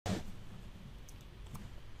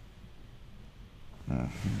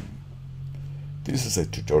This is a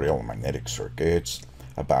tutorial on magnetic circuits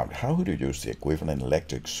about how to use the equivalent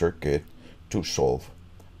electric circuit to solve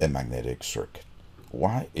a magnetic circuit.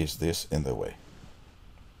 Why is this in the way?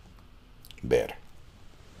 Better.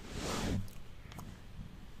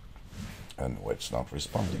 And it's not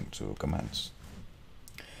responding to commands.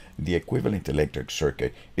 The equivalent electric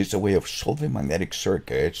circuit is a way of solving magnetic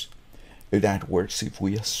circuits that works if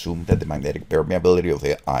we assume that the magnetic permeability of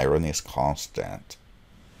the iron is constant.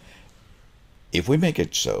 If we make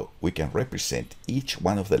it so, we can represent each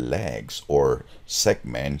one of the legs or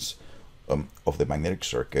segments of the magnetic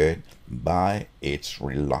circuit by its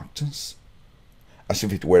reluctance, as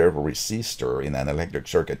if it were a resistor in an electric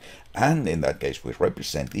circuit, and in that case we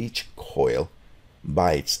represent each coil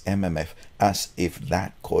by its MMF as if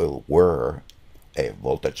that coil were a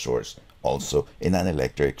voltage source also in an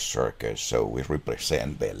electric circuit. So we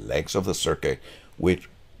represent the legs of the circuit with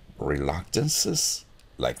reluctances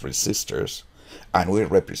like resistors, and we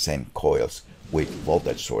represent coils with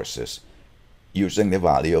voltage sources using the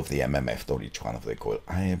value of the MMF of each one of the coils.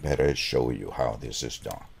 I better show you how this is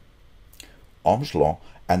done. Ohm's law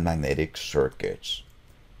and magnetic circuits.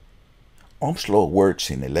 Ohm's law works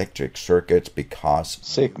in electric circuits because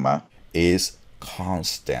sigma is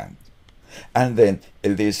constant. And then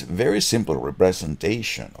this very simple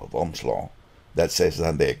representation of Ohm's law that says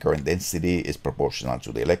that the current density is proportional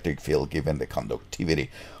to the electric field given the conductivity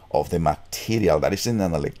of the material that is in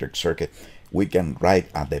an electric circuit, we can write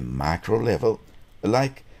at the macro level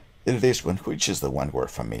like this one, which is the one we're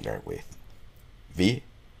familiar with. V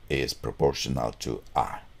is proportional to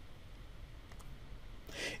I.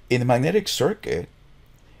 In the magnetic circuit,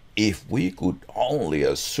 if we could only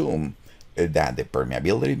assume that the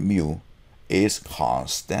permeability mu is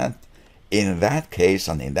constant, in that case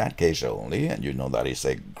and in that case only, and you know that is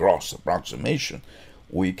a gross approximation,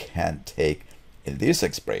 we can take this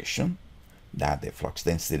expression that the flux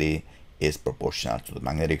density is proportional to the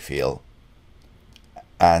magnetic field,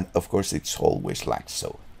 and of course it's always like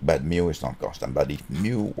so, but mu is not constant. But if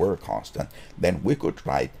mu were constant, then we could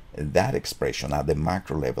write that expression at the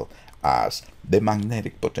macro level as the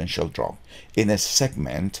magnetic potential drop in a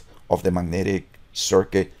segment of the magnetic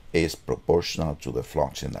circuit is proportional to the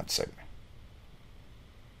flux in that segment.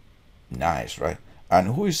 Nice, right?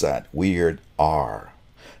 And who is that weird R?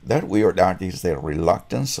 That weird R is the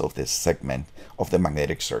reluctance of the segment of the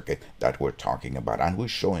magnetic circuit that we're talking about, and we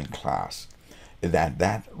show in class that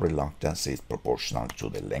that reluctance is proportional to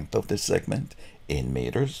the length of the segment in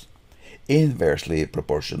meters, inversely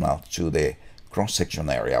proportional to the cross-section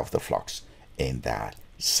area of the flux in that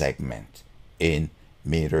segment in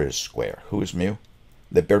meters squared. Who is mu?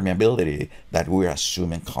 The permeability that we're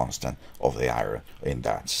assuming constant of the iron in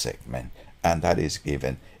that segment, and that is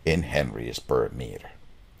given in henries per meter.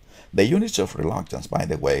 The units of reluctance, by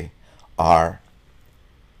the way, are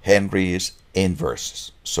henries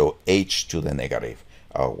inverses, so h to the negative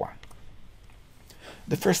 1.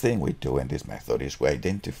 The first thing we do in this method is we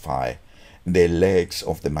identify the legs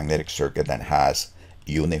of the magnetic circuit that has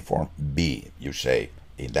uniform B. You say,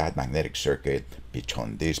 in that magnetic circuit,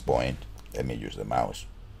 between this point, let me use the mouse,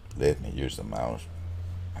 and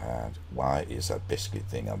Y is that biscuit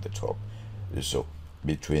thing on the top. So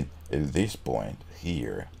between this point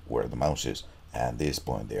here, where the mouse is, and this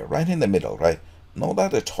point there, right in the middle, right? Not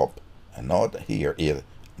at the top, and not here either,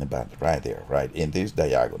 but right there, right in this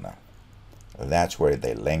diagonal. That's where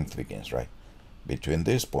the length begins, right? Between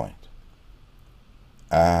this point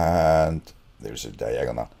and there's a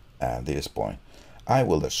diagonal and this point, I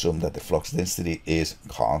will assume that the flux density is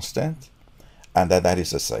constant and that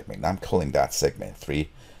is a segment. I'm calling that segment 3.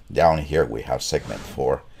 Down here we have segment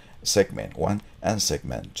 4, segment 1, and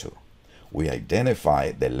segment 2. We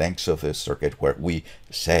identify the lengths of the circuit where we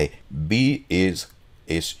say B is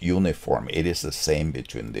uniform. It is the same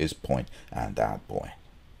between this point and that point.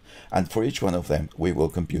 And for each one of them, we will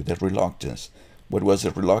compute the reluctance. What was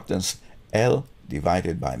the reluctance? L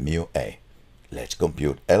divided by mu A. Let's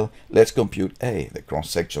compute L. Let's compute A, the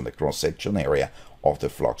cross-section area of the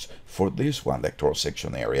flux. For this one, the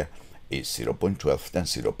cross-section area is 0.12 and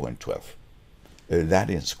 0.12. That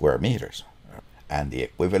in square meters. And the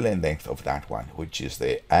equivalent length of that one, which is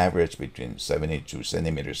the average between 72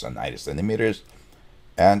 centimeters and 90 centimeters,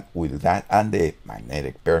 and with that and the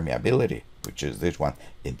magnetic permeability, which is this one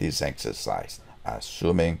in this exercise,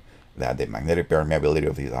 assuming that the magnetic permeability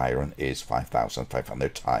of this iron is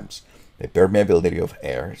 5,500 times the permeability of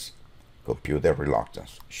airs, compute the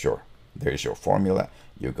reluctance. Sure, there is your formula,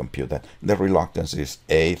 you compute that. The reluctance is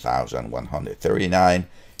 8,139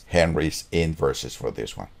 henries inverses for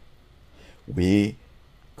this one. We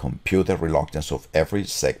compute the reluctance of every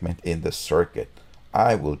segment in the circuit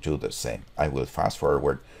I will do the same. I will fast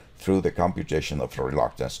forward through the computation of the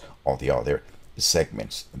reluctance of the other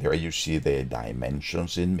segments. There you see the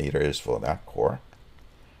dimensions in meters for that core.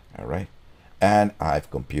 All right. And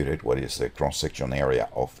I've computed what is the cross-section area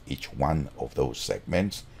of each one of those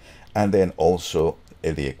segments. And then also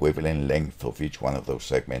the equivalent length of each one of those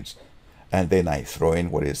segments. And then I throw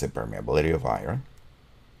in what is the permeability of iron.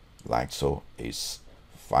 Like so is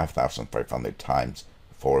 5,500 times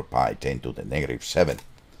 4 pi 10 to the negative 7.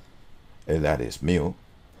 That is mu.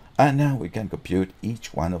 And now we can compute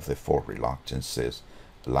each one of the 4 reluctances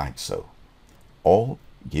like so. All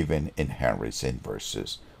given in Henry's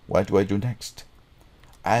inverses. What do I do next?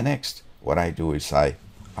 Next, what I do is I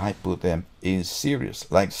put them in series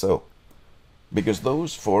like so. Because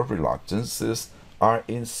those 4 reluctances are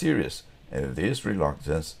in series. And this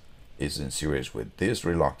reluctance is in series with this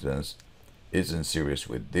reluctance, is in series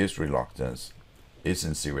with this reluctance, is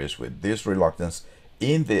in series with this reluctance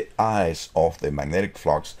in the eyes of the magnetic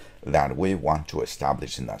flux that we want to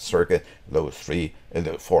establish in that circuit. Those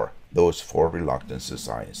 4 reluctances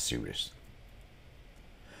are in series.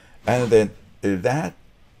 And then that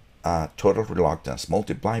total reluctance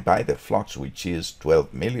multiplied by the flux, which is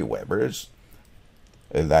 12 milliwebers,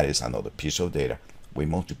 that is another piece of data. We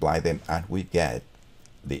multiply them and we get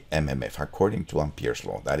the MMF according to Ampere's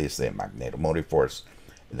law. That is the magnetomotive force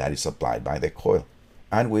that is applied by the coil.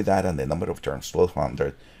 And with that and the number of turns,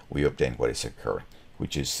 1200, we obtain what is a current,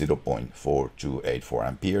 which is 0.4284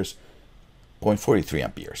 amperes, 0.43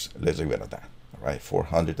 amperes. Let's leave it at that. All right,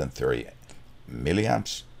 430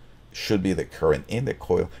 milliamps should be the current in the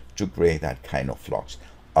coil to create that kind of flux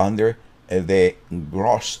under the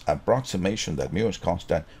gross approximation that mu is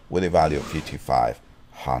constant with a value of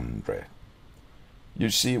 5500. You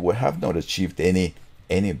see, we have not achieved any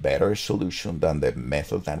better solution than the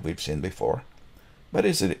method that we've seen before, but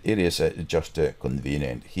it is just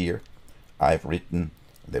convenient here. I've written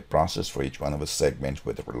the process for each one of the segments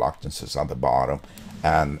with the reluctances at the bottom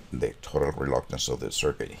and the total reluctance of the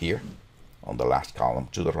circuit here on the last column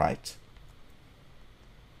to the right.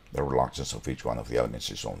 The reluctance of each one of the elements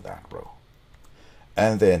is on that row.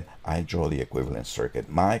 And then I draw the equivalent circuit.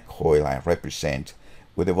 My coil I represent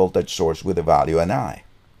with a voltage source with a value Ni.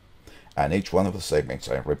 And each one of the segments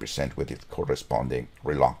I represent with its corresponding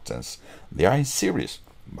reluctance. They are in series.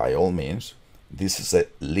 By all means, this is a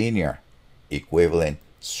linear equivalent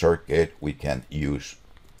circuit. We can use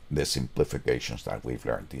the simplifications that we've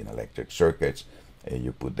learned in electric circuits.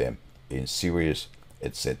 You put them in series,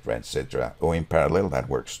 etc., etc., or in parallel. That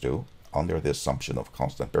works too. Under the assumption of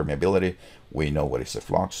constant permeability, we know what is the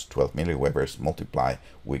flux, 12 milliwebers, multiply,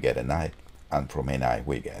 we get a Ni, and from Ni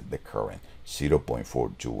we get the current,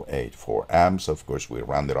 0.4284 amps. Of course, we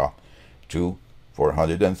round it up to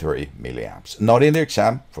 430 milliamps. Not in the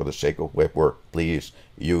exam, for the sake of web work, please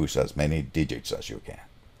use as many digits as you can.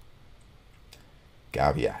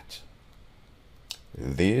 Caveat.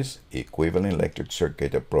 This equivalent electric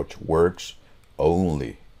circuit approach works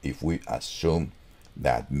only if we assume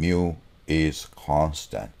that mu is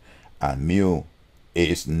constant, and mu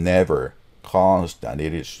is never constant.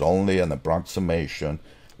 It is only an approximation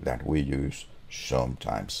that we use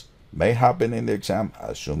sometimes. May happen in the exam.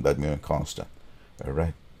 Assume that mu is constant. All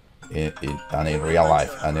right, and in real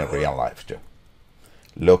life too.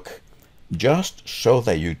 Look, just so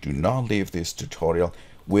that you do not leave this tutorial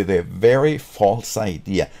with a very false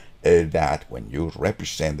idea that when you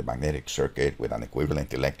represent the magnetic circuit with an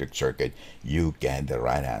equivalent electric circuit, you get the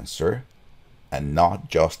right answer, and not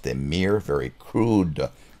just a mere, very crude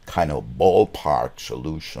kind of ballpark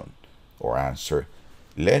solution or answer.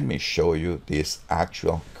 Let me show you this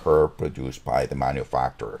actual curve produced by the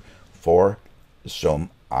manufacturer for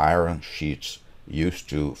some iron sheets used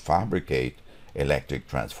to fabricate electric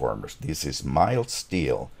transformers. This is mild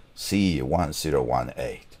steel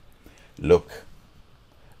C1018. Look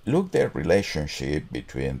the relationship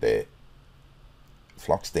between the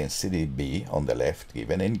flux density B on the left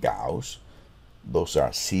given in Gauss. Those are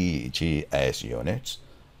CGS units.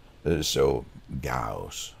 So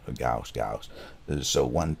Gauss. So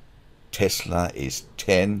 1 Tesla is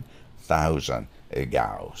 10,000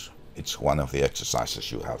 Gauss. It's one of the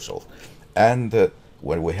exercises you have solved. And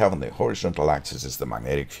what we have on the horizontal axis is the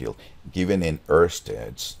magnetic field given in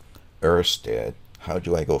Ørsted's. Ørsted, how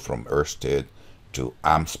do I go from Ørsted to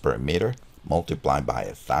amps per meter? Multiply by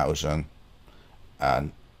 1,000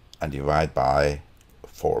 and divide by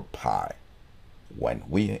 4 pi. When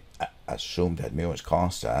we assume that mu is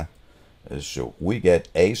constant, so we get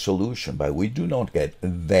a solution, but we do not get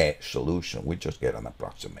the solution. We just get an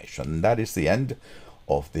approximation. And that is the end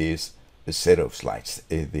of this set of slides.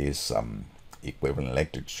 This equivalent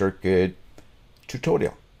electric circuit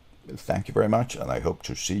tutorial. Thank you very much, and I hope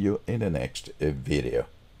to see you in the next video.